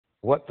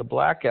What the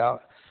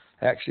blackout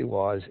actually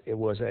was, it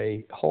was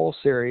a whole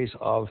series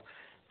of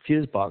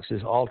fuse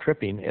boxes all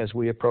tripping as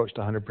we approached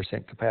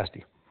 100%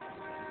 capacity.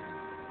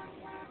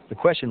 The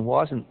question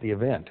wasn't the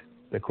event.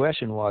 The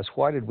question was,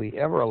 why did we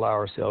ever allow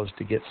ourselves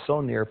to get so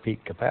near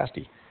peak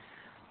capacity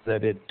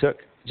that it took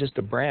just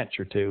a branch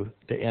or two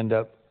to end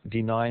up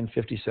denying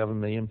 57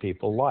 million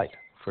people light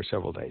for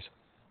several days?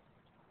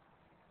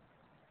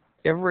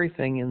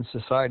 Everything in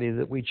society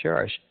that we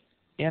cherish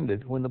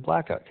ended when the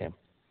blackout came.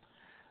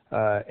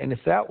 And if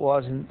that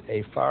wasn't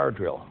a fire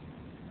drill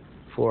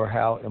for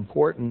how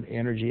important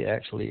energy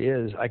actually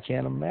is, I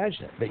can't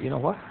imagine it. But you know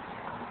what?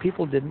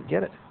 People didn't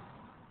get it.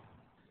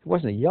 It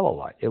wasn't a yellow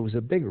light. It was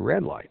a big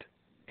red light.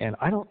 And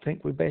I don't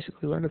think we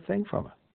basically learned a thing from it.